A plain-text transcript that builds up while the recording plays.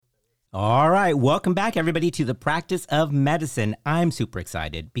All right, welcome back, everybody, to the practice of medicine. I'm super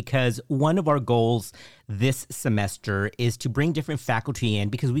excited because one of our goals this semester is to bring different faculty in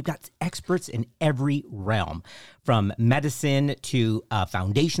because we've got experts in every realm, from medicine to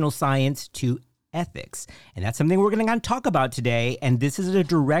foundational science to ethics. And that's something we're going to talk about today. And this is a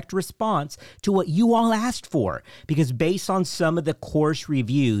direct response to what you all asked for, because based on some of the course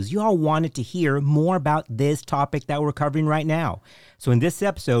reviews, you all wanted to hear more about this topic that we're covering right now. So in this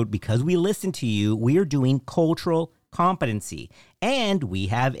episode, because we listened to you, we are doing cultural competency, and we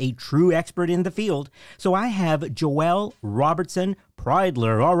have a true expert in the field. So I have Joelle Robertson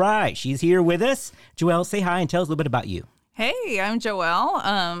Preidler. All right, she's here with us. Joelle, say hi and tell us a little bit about you. Hey, I'm Joelle.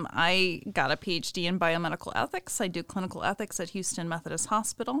 I got a PhD in biomedical ethics. I do clinical ethics at Houston Methodist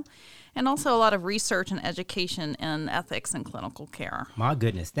Hospital, and also a lot of research and education in ethics and clinical care. My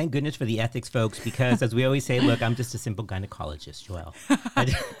goodness. Thank goodness for the ethics folks, because as we always say, look, I'm just a simple gynecologist, Joelle.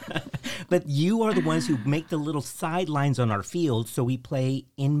 But you are the ones who make the little sidelines on our field, so we play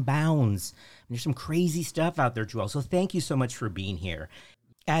in bounds. There's some crazy stuff out there, Joelle, so thank you so much for being here.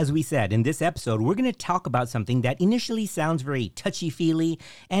 As we said, in this episode, we're going to talk about something that initially sounds very touchy-feely,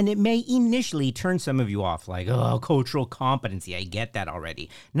 and it may initially turn some of you off, like, oh, cultural competency, I get that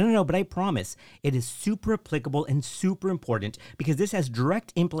already. No, but I promise it is super applicable and super important, because this has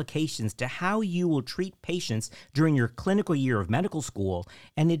direct implications to how you will treat patients during your clinical year of medical school,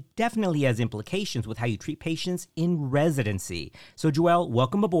 and it definitely has implications with how you treat patients in residency. So, Joelle,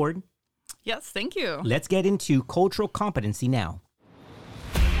 welcome aboard. Yes, thank you. Let's get into cultural competency now.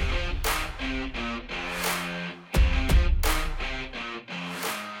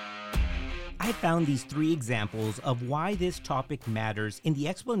 I found these three examples of why this topic matters in the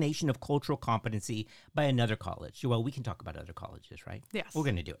explanation of cultural competency by another college. Well, we can talk about other colleges, right? Yes. We're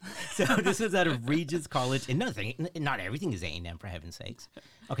going to do it. So this was out of Regis College. And not everything is A&M, for heaven's sakes.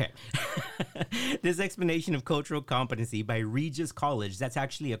 Okay. This explanation of cultural competency by Regis College, that's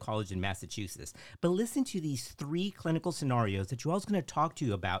actually a college in Massachusetts. But listen to these three clinical scenarios that Joelle's going to talk to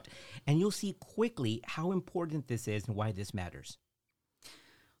you about, and you'll see quickly how important this is and why this matters.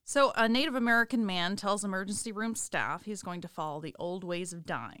 So a Native American man tells emergency room staff he's going to follow the old ways of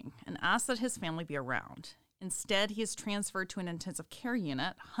dying and asks that his family be around. Instead, he is transferred to an intensive care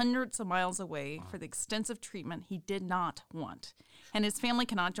unit hundreds of miles away for the extensive treatment he did not want, and his family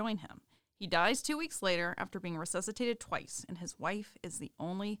cannot join him. He dies 2 weeks later after being resuscitated twice, and his wife is the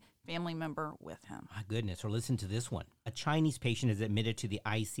only family member with him. My goodness. Or listen to this one. A Chinese patient is admitted to the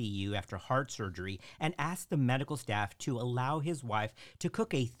ICU after heart surgery and asks the medical staff to allow his wife to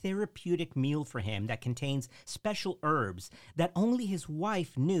cook a therapeutic meal for him that contains special herbs that only his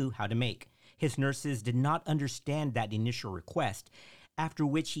wife knew how to make. His nurses did not understand that initial request, after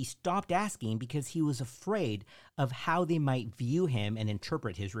which he stopped asking because he was afraid of how they might view him and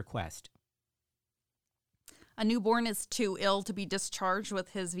interpret his request. A newborn is too ill to be discharged with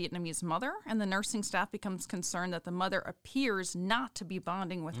his Vietnamese mother, and the nursing staff becomes concerned that the mother appears not to be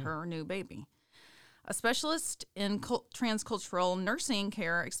bonding with her new baby. A specialist in transcultural nursing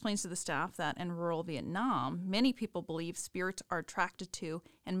care explains to the staff that in rural Vietnam, many people believe spirits are attracted to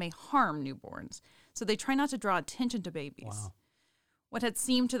and may harm newborns, so they try not to draw attention to babies. Wow. What had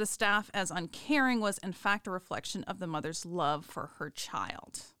seemed to the staff as uncaring was in fact a reflection of the mother's love for her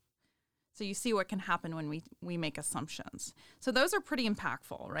child. So you see what can happen when we make assumptions. So those are pretty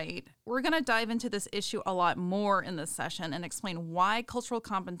impactful, right? We're going to dive into this issue a lot more in this session and explain why cultural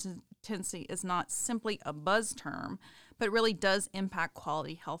competency is not simply a buzz term, but really does impact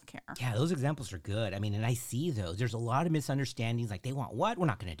quality healthcare. Yeah, those examples are good. I mean, and I see those. There's a lot of misunderstandings, like they want what? We're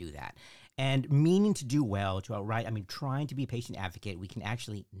not going to do that. And meaning to do well, trying to be a patient advocate, we can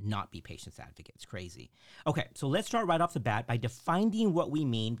actually not be patient advocates. It's crazy. Okay, so let's start right off the bat by defining what we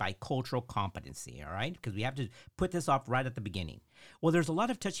mean by cultural competency, all right? Because we have to put this off right at the beginning. Well, there's a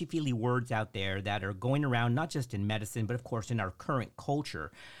lot of touchy-feely words out there that are going around, not just in medicine, but of course in our current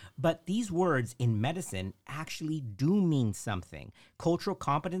culture. But these words in medicine actually do mean something. Cultural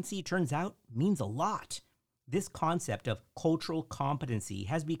competency, turns out, means a lot. This concept of cultural competency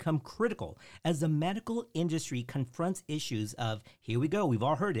has become critical as the medical industry confronts issues of, here we go, we've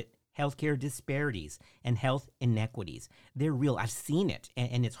all heard it, healthcare disparities and health inequities. They're real. I've seen it,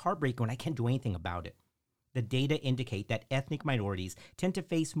 and it's heartbreaking when I can't do anything about it. The data indicate that ethnic minorities tend to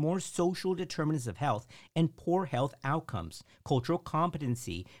face more social determinants of health and poor health outcomes. Cultural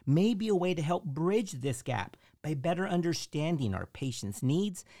competency may be a way to help bridge this gap by better understanding our patients'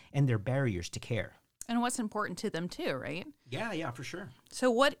 needs and their barriers to care. And what's important to them too, right? Yeah, for sure. So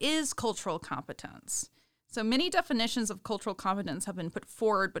what is cultural competence? So many definitions of cultural competence have been put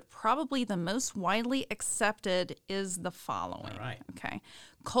forward, but probably the most widely accepted is the following. All right. Okay.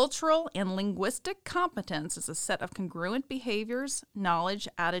 Cultural and linguistic competence is a set of congruent behaviors, knowledge,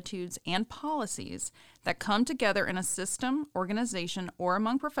 attitudes, and policies that come together in a system, organization, or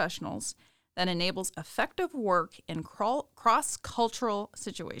among professionals that enables effective work in cross-cultural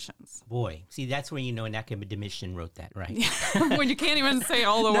situations. Boy, see, that's when you know an academician wrote that, right? When you can't even say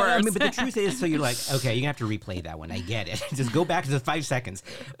all the words. I mean, but the truth is, so you're like, okay, you're going to have to replay that one. I get it. Just go back to the 5 seconds.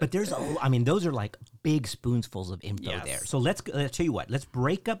 But those are like big spoonfuls of info Yes. there. So let's tell you what, let's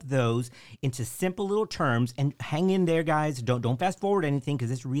break up those into simple little terms and hang in there, guys. Don't fast forward anything because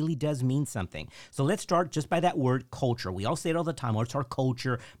this really does mean something. So let's start just by that word culture. We all say it all the time. What's our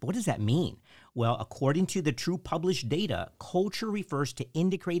culture? But what does that mean? Well, according to the true published data, culture refers to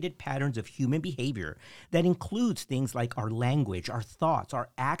integrated patterns of human behavior that includes things like our language, our thoughts, our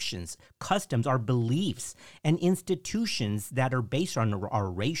actions, customs, our beliefs, and institutions that are based on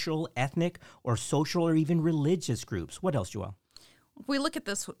our racial, ethnic, or social, or even religious groups. What else, Joelle? If we look at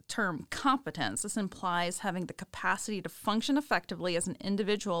this term competence, this implies having the capacity to function effectively as an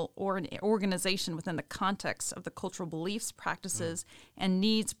individual or an organization within the context of the cultural beliefs, practices, and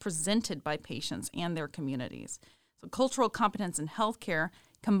needs presented by patients and their communities. So cultural competence in healthcare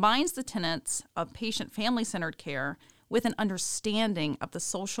combines the tenets of patient family-centered care with an understanding of the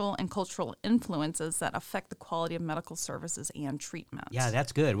social and cultural influences that affect the quality of medical services and treatment. Yeah,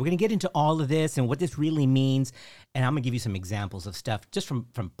 that's good. We're going to get into all of this and what this really means. And I'm going to give you some examples of stuff just from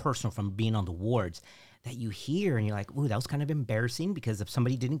being on the wards that you hear and you're like, ooh, that was kind of embarrassing because if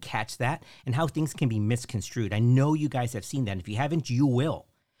somebody didn't catch that and how things can be misconstrued. I know you guys have seen that. And if you haven't, you will.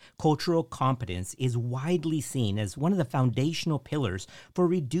 Cultural competence is widely seen as one of the foundational pillars for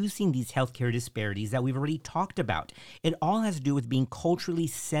reducing these healthcare disparities that we've already talked about. It all has to do with being culturally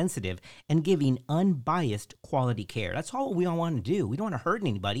sensitive and giving unbiased quality care. That's all we all want to do. We don't want to hurt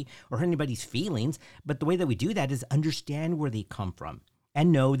anybody or hurt anybody's feelings, but the way that we do that is understand where they come from.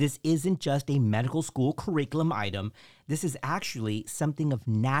 And no, this isn't just a medical school curriculum item. This is actually something of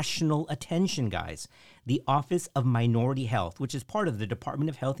national attention, guys. The Office of Minority Health, which is part of the Department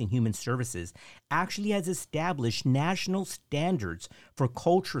of Health and Human Services, actually has established national standards for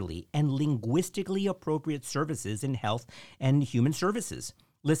culturally and linguistically appropriate services in health and human services.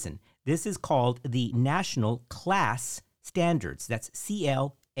 Listen, this is called the National Class Standards. That's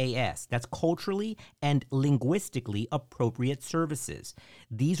CLAS. That's culturally and linguistically appropriate services.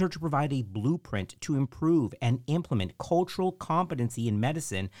 These are to provide a blueprint to improve and implement cultural competency in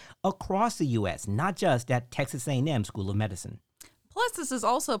medicine across the U.S., not just at Texas A&M School of Medicine. Plus, this is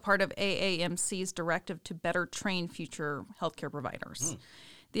also part of AAMC's directive to better train future healthcare providers.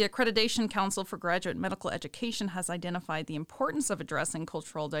 The Accreditation Council for Graduate Medical Education has identified the importance of addressing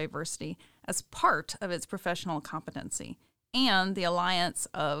cultural diversity as part of its professional competency. And the Alliance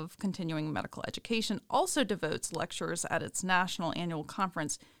of Continuing Medical Education also devotes lectures at its national annual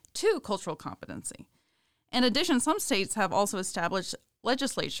conference to cultural competency. In addition, some states have also established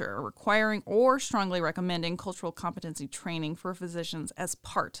legislature requiring or strongly recommending cultural competency training for physicians as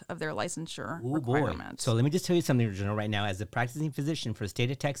part of their licensure requirements. So let me just tell you something, General, right now. As a practicing physician for the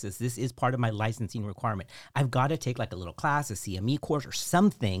state of Texas, this is part of my licensing requirement. I've got to take like a little class, a CME course, or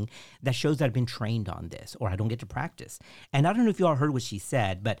something that shows that I've been trained on this, or I don't get to practice. And I don't know if you all heard what she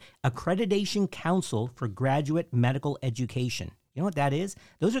said, but Accreditation Council for Graduate Medical Education. You know what that is?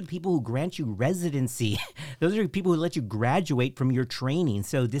 Those are the people who grant you residency. Those are the people who let you graduate from your training.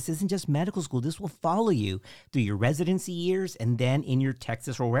 So this isn't just medical school. This will follow you through your residency years and then in your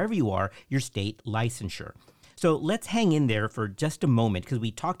Texas or wherever you are, your state licensure. So let's hang in there for just a moment because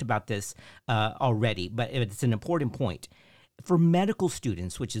we talked about this already, but it's an important point. For medical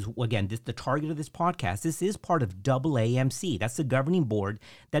students, which is, again, the target of this podcast, this is part of AAMC. That's the governing board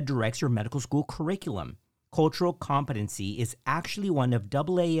that directs your medical school curriculum. Cultural competency is actually one of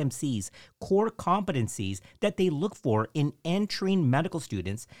AAMC's core competencies that they look for in entering medical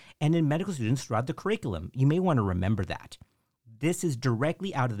students and in medical students throughout the curriculum. You may want to remember that. This is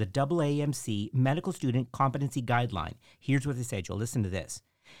directly out of the AAMC Medical Student Competency Guideline. Here's what they say, Joel. Listen to this.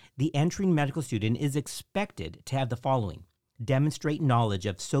 The entering medical student is expected to have the following: demonstrate knowledge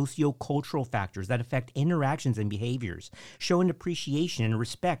of socio-cultural factors that affect interactions and behaviors, show an appreciation and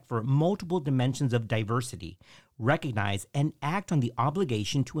respect for multiple dimensions of diversity, recognize and act on the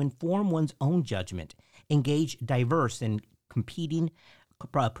obligation to inform one's own judgment, engage diverse and competing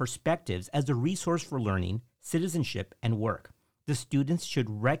perspectives as a resource for learning, citizenship, and work. The students should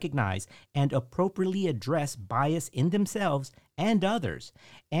recognize and appropriately address bias in themselves and others,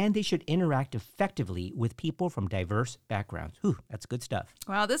 and they should interact effectively with people from diverse backgrounds. Whew, that's good stuff.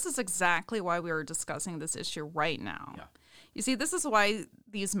 Well, this is exactly why we are discussing this issue right now. Yeah. You see, this is why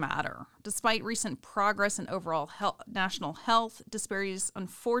these matter. Despite recent progress in overall national health, disparities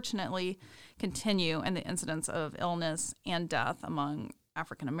unfortunately continue in the incidence of illness and death among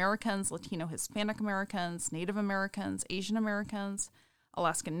African Americans, Latino Hispanic Americans, Native Americans, Asian Americans,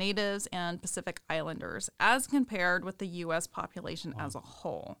 Alaskan Natives, and Pacific Islanders, as compared with the U.S. population as a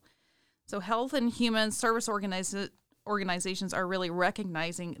whole. So Health and Human Service organizations are really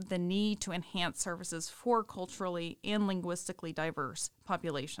recognizing the need to enhance services for culturally and linguistically diverse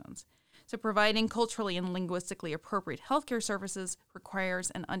populations. So providing culturally and linguistically appropriate healthcare services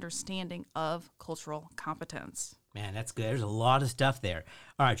requires an understanding of cultural competence. Man, that's good. There's a lot of stuff there.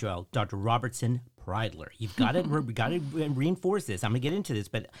 All right, Joel, Dr. Robertson Preidler, you've got to we got to reinforce this. I'm going to get into this,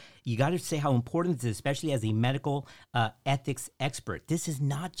 but you got to say how important this is, especially as a medical ethics expert. This is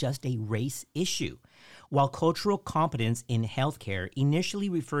not just a race issue. While cultural competence in healthcare initially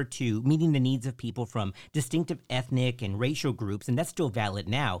referred to meeting the needs of people from distinctive ethnic and racial groups, and that's still valid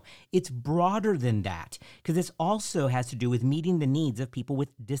now, it's broader than that because this also has to do with meeting the needs of people with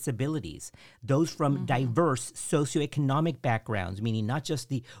disabilities, those from diverse socioeconomic backgrounds, meaning not just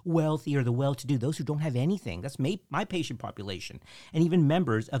the wealthy or the well-to-do, those who don't have anything. That's my patient population, and even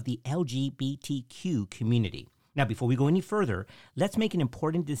members of the LGBTQ community. Now, before we go any further, let's make an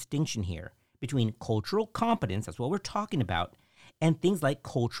important distinction here between cultural competence, that's what we're talking about, and things like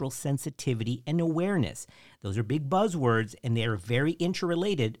cultural sensitivity and awareness. Those are big buzzwords, and they are very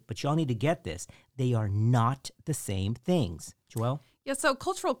interrelated, but y'all need to get this. They are not the same things. Joelle? Yeah, so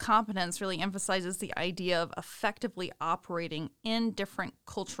cultural competence really emphasizes the idea of effectively operating in different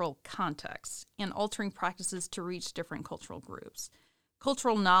cultural contexts and altering practices to reach different cultural groups.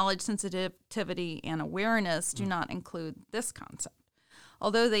 Cultural knowledge, sensitivity, and awareness do not include this concept.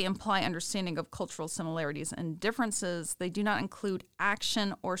 Although they imply understanding of cultural similarities and differences, they do not include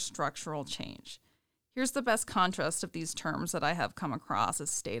action or structural change. Here's the best contrast of these terms that I have come across as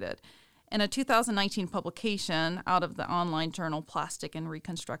stated. In a 2019 publication out of the online journal Plastic and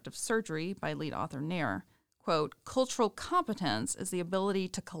Reconstructive Surgery by lead author Nair, quote, cultural competence is the ability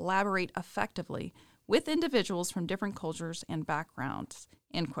to collaborate effectively with individuals from different cultures and backgrounds,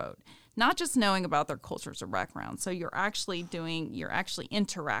 end quote. Not just knowing about their cultures or backgrounds. So you're actually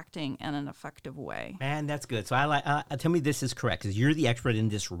interacting in an effective way. Man, that's good. So tell me this is correct, because you're the expert in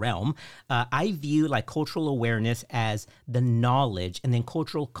this realm. I view like cultural awareness as the knowledge, and then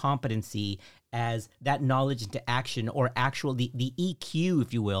cultural competency as that knowledge into action, or actual the EQ,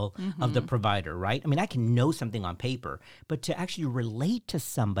 if you will, of the provider, right? I mean, I can know something on paper, but to actually relate to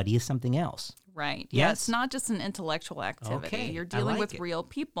somebody is something else. Right. Yeah, it's not just an intellectual activity. Okay, You're dealing with it. real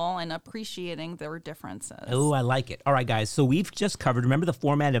people and appreciating their differences. Oh, I like it. All right, guys. So we've just covered, remember the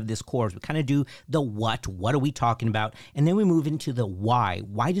format of this course. We kind of do the what are we talking about? And then we move into the why.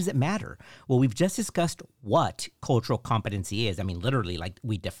 Why does it matter? Well, we've just discussed what cultural competency is. I mean, literally, like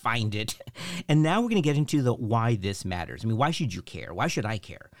we defined it. And now we're going to get into the why this matters. I mean, why should you care? Why should I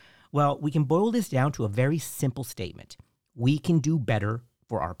care? Well, we can boil this down to a very simple statement. We can do better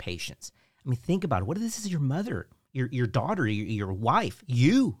for our patients. I mean, think about it. What if this is your mother, your daughter, your wife,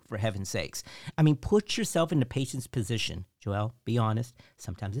 you, for heaven's sakes? I mean, put yourself in the patient's position. Joelle, be honest.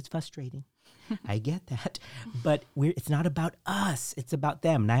 Sometimes it's frustrating. I get that. But it's not about us. It's about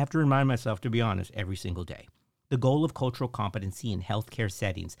them. And I have to remind myself, to be honest, every single day. The goal of cultural competency in healthcare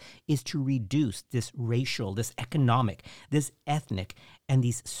settings is to reduce this racial, this economic, this ethnic, and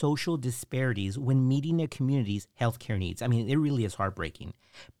these social disparities when meeting a community's healthcare needs. I mean, it really is heartbreaking.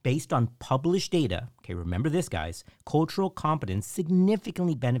 Based on published data, okay, remember this, guys, cultural competence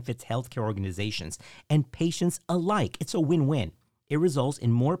significantly benefits healthcare organizations and patients alike. It's a win-win. It results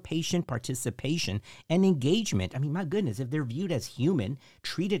in more patient participation and engagement. I mean, my goodness, if they're viewed as human,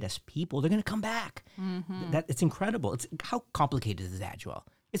 treated as people, they're going to come back. It's incredible. How complicated is that, Joelle?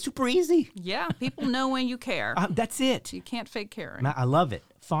 It's super easy. Yeah, people know when you care. That's it. You can't fake caring. I love it.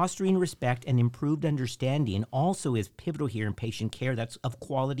 Fostering respect and improved understanding also is pivotal here in patient care that's of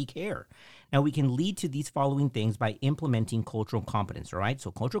quality care. Now, we can lead to these following things by implementing cultural competence, all right?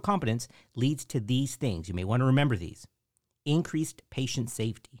 So cultural competence leads to these things. You may want to remember these. Increased patient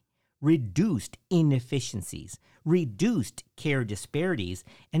safety, reduced inefficiencies, reduced care disparities,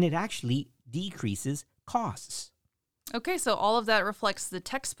 and it actually decreases costs. Okay, so all of that reflects the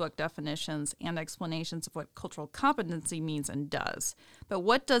textbook definitions and explanations of what cultural competency means and does. But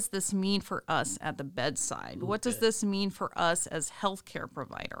what does this mean for us at the bedside? What does this mean for us as healthcare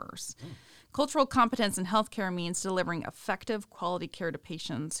providers? Cultural competence in healthcare means delivering effective, quality care to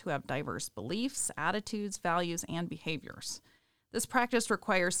patients who have diverse beliefs, attitudes, values, and behaviors. This practice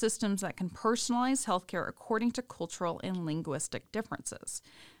requires systems that can personalize healthcare according to cultural and linguistic differences.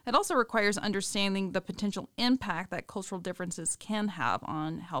 It also requires understanding the potential impact that cultural differences can have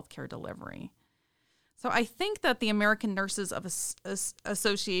on healthcare delivery. So I think that the American Nurses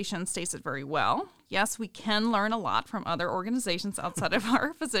Association states it very well. Yes, we can learn a lot from other organizations outside of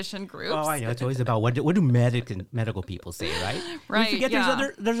our physician groups. Oh, I know. It's always about what do medical people say, right? Right. You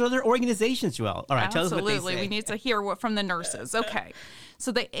forget there's other organizations as well. All right, Absolutely. tell us what they say. We need to hear from the nurses. Okay.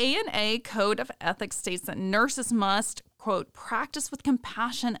 So the ANA Code of Ethics states that nurses must, quote, practice with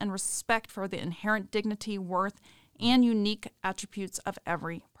compassion and respect for the inherent dignity, worth, and unique attributes of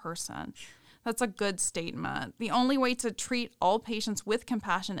every person. That's a good statement. The only way to treat all patients with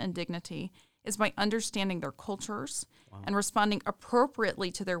compassion and dignity is by understanding their cultures and responding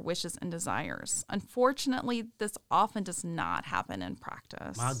appropriately to their wishes and desires. Unfortunately, this often does not happen in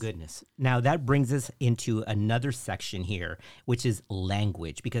practice. My goodness. Now, that brings us into another section here, which is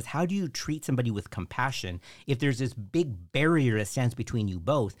language. Because how do you treat somebody with compassion if there's this big barrier that stands between you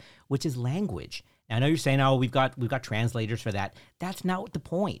both, which is language? I know you're saying, oh, we've got translators for that. That's not the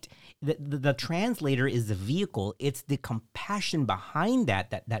point. The translator is the vehicle. It's the compassion behind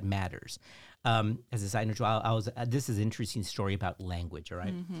that matters. As a side note, this is an interesting story about language, all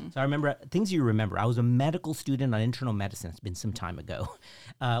right? Mm-hmm. So I remember, things you remember, I was a medical student on internal medicine. It's been some time ago,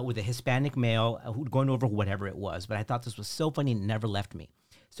 with a Hispanic male who'd gone over whatever it was. But I thought this was so funny and it never left me.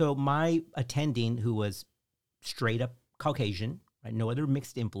 So my attending, who was straight up Caucasian, right, no other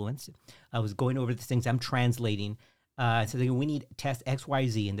mixed influence, I was going over the things I'm translating. So we need test X, Y,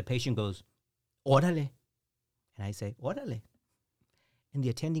 Z. And the patient goes, órale. And I say, órale. And the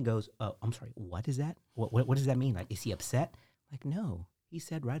attending goes, oh, I'm sorry, what is that? What does that mean? Like, is he upset? Like, no, he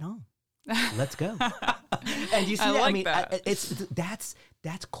said right on. Let's go. And you see that? Like that.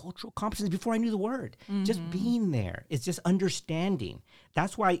 That's cultural competence before I knew the word. Mm-hmm. Just being there. It's just understanding.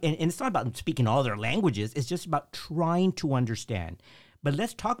 That's why, and it's not about speaking all their languages. It's just about trying to understand. But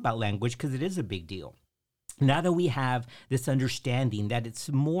let's talk about language because it is a big deal. Now that we have this understanding that it's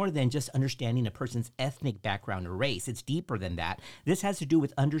more than just understanding a person's ethnic background or race, it's deeper than that. This has to do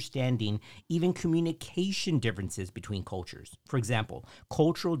with understanding even communication differences between cultures. For example,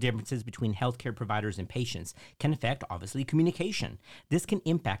 cultural differences between healthcare providers and patients can affect, obviously, communication. This can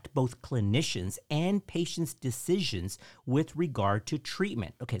impact both clinicians and patients' decisions with regard to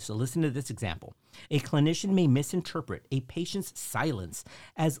treatment. Okay, so listen to this example. A clinician may misinterpret a patient's silence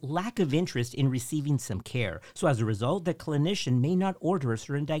as lack of interest in receiving some care. So as a result, the clinician may not order a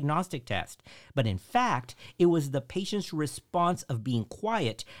certain diagnostic test. But in fact, it was the patient's response of being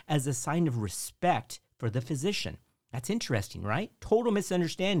quiet as a sign of respect for the physician. That's interesting, right? Total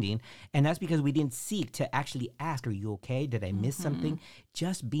misunderstanding. And that's because we didn't seek to actually ask, are you okay? Did I miss something?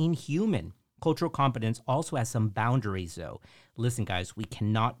 Just being human. Cultural competence also has some boundaries, though. Listen, guys, we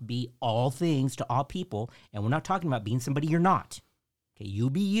cannot be all things to all people, and we're not talking about being somebody you're not. Okay,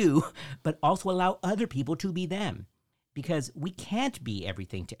 you be you, but also allow other people to be them. Because we can't be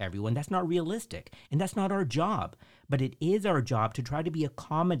everything to everyone. That's not realistic, and that's not our job. But it is our job to try to be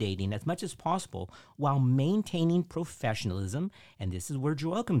accommodating as much as possible while maintaining professionalism, and this is where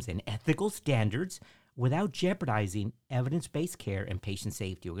Joel comes in, ethical standards, without jeopardizing evidence-based care and patient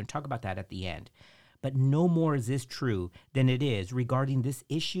safety. We're going to talk about that at the end. But no more is this true than it is regarding this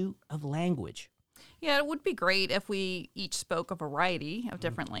issue of language. Yeah, it would be great if we each spoke a variety of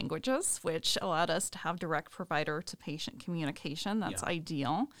different languages, which allowed us to have direct provider-to-patient communication. That's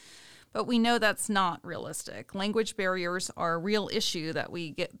ideal. But we know that's not realistic. Language barriers are a real issue that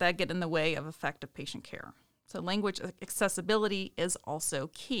get in the way of effective patient care. So language accessibility is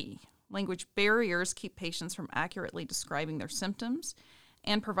also key. Language barriers keep patients from accurately describing their symptoms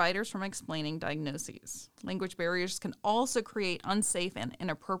and providers from explaining diagnoses. Language barriers can also create unsafe and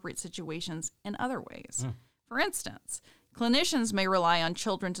inappropriate situations in other ways. For instance, clinicians may rely on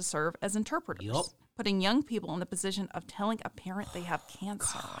children to serve as interpreters, putting young people in the position of telling a parent they have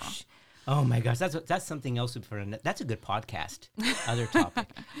cancer. Gosh. Oh my gosh, that's something else that's a good podcast. Other topic.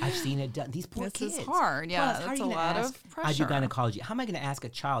 I've seen it done. These poor kids. This is hard. Yeah, Plus, that's a lot of pressure. I do gynecology. How am I going to ask a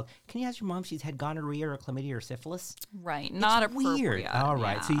child? Can you ask your mom if she's had gonorrhea or chlamydia or syphilis? Right, not it's appropriate. Weird. All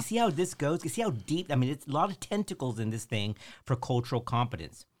right. Yeah. So you see how this goes. You see how deep. I mean, it's a lot of tentacles in this thing for cultural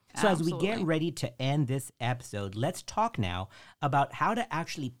competence. So Absolutely. As we get ready to end this episode, let's talk now about how to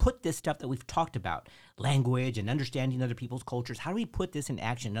actually put this stuff that we've talked about, language and understanding other people's cultures, how do we put this in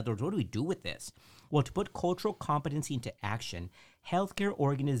action? In other words, what do we do with this? Well, to put cultural competency into action healthcare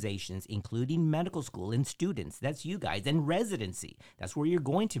organizations, including medical school and students, that's you guys, and residency, that's where you're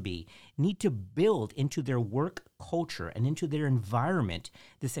going to be, need to build into their work culture and into their environment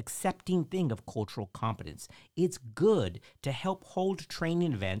this accepting thing of cultural competence. It's good to help hold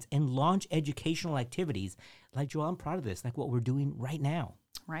training events and launch educational activities like, Joel, I'm proud of this, like what we're doing right now.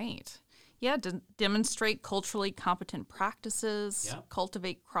 Right. Yeah, demonstrate culturally competent practices, Yep.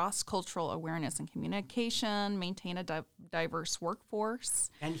 cultivate cross-cultural awareness and communication, maintain a diverse workforce.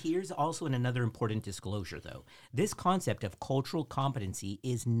 And here's also another important disclosure, though. This concept of cultural competency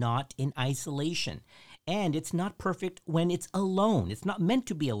is not in isolation, and it's not perfect when it's alone. It's not meant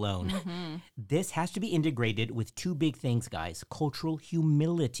to be alone. Mm-hmm. This has to be integrated with two big things, guys. Cultural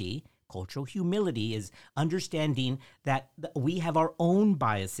humility. Cultural humility is understanding that we have our own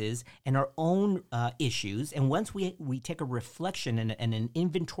biases and our own issues. And once we take a reflection and an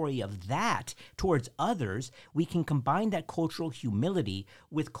inventory of that towards others, we can combine that cultural humility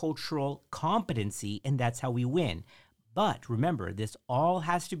with cultural competency, and that's how we win. But remember, this all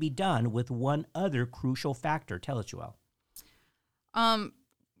has to be done with one other crucial factor. Tell us, Joelle.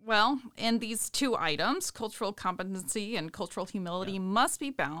 Well, and these two items, cultural competency and cultural humility, must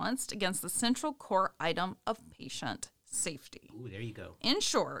be balanced against the central core item of patient safety. Ooh, there you go. In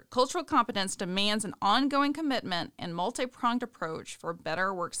short, cultural competence demands an ongoing commitment and multi-pronged approach for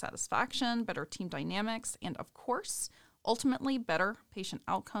better work satisfaction, better team dynamics, and of course, ultimately better patient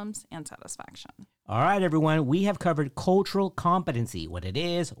outcomes and satisfaction. All right, everyone, we have covered cultural competency, what it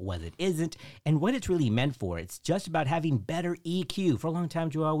is, what it isn't, and what it's really meant for. It's just about having better EQ. For a long time,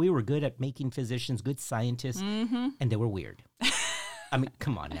 Joelle, we were good at making physicians good scientists, and they were weird. I mean,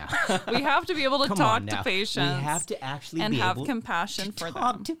 come on now. We have to be able to talk to patients. We have to actually and be have able compassion to for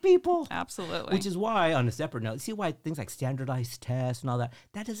talk them. to people. Absolutely. Which is why, on a separate note, see why things like standardized tests and all that,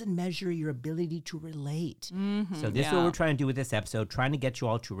 that doesn't measure your ability to relate. So this is what we're trying to do with this episode, trying to get you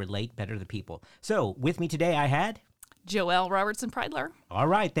all to relate better to people. So with me today, I had Joelle Robertson Preidler. All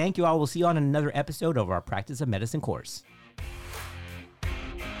right. Thank you all. We'll see you on another episode of our Practice of Medicine course.